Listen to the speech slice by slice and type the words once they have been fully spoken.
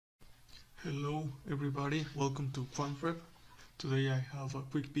Hello everybody, welcome to FunPrep. Today I have a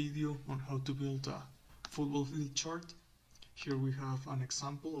quick video on how to build a football field chart. Here we have an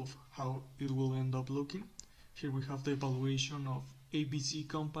example of how it will end up looking. Here we have the valuation of ABC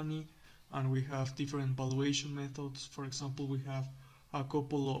company and we have different valuation methods. For example, we have a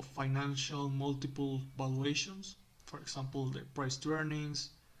couple of financial multiple valuations. For example, the price to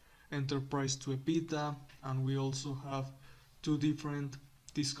earnings, enterprise to EBITDA, and we also have two different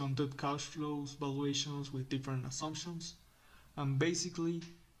discounted cash flows valuations with different assumptions. And basically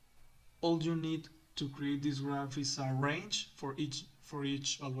all you need to create this graph is a range for each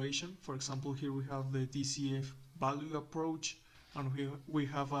valuation. For example, here we have the DCF value approach, and we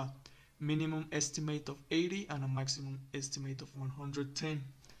have a minimum estimate of 80 and a maximum estimate of 110,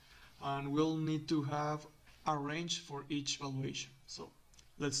 and we'll need to have a range for each valuation. So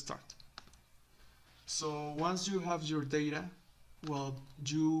let's start. So once you have your data, what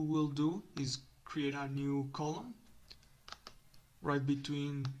you will do is create a new column right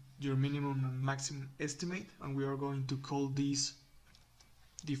between your minimum and maximum estimate, and we are going to call this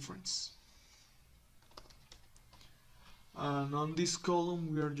difference. And on this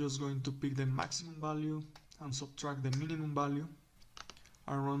column we are just going to pick the maximum value and subtract the minimum value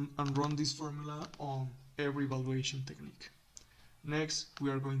and run this formula on every valuation technique. Next, we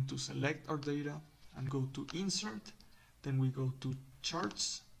are going to select our data and go to Insert. Then we go to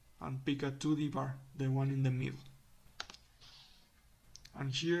Charts and pick a 2D bar, the one in the middle.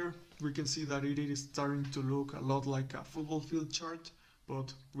 And here we can see that it is starting to look a lot like a football field chart,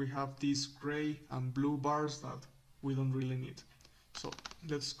 but we have these gray and blue bars that we don't really need. So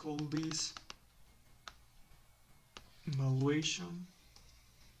let's call this valuation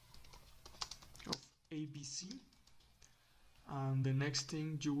of ABC. And the next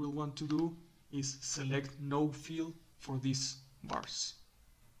thing you will want to do is select no fill for these bars.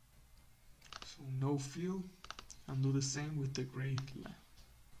 So no fill, and do the same with the gray line.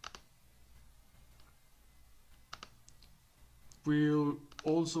 We'll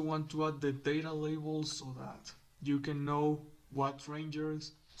also want to add the data labels so that you can know what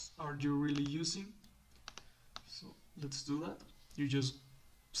ranges are you really using. So let's do that. You just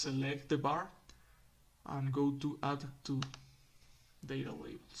select the bar and go to Add to Data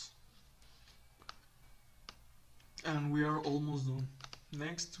Labels. And we are almost done.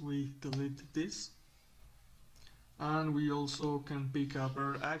 Next, we delete this, and we also can pick a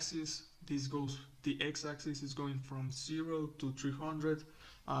bear axis. The x-axis is going from 0 to 300,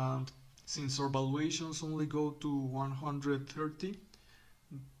 and since our valuations only go to 130,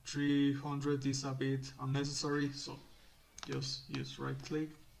 300 is a bit unnecessary, so just use right click,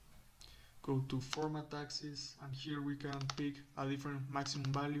 go to Format Axis, and here we can pick a different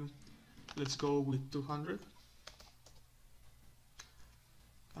maximum value. Let's go with 200.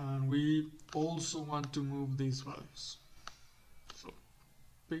 And we also want to move these values. So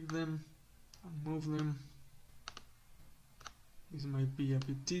pick them and move them. This might be a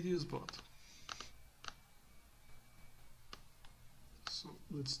bit tedious, but so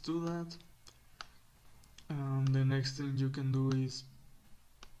let's do that. And the next thing you can do is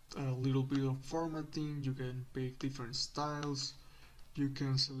a little bit of formatting. You can pick different styles. You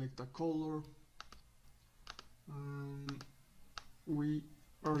can select a color. We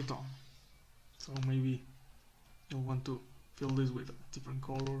are done. So maybe you'll want to fill this with a different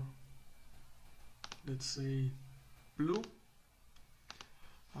color, let's say blue,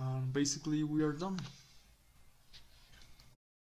 and basically we are done.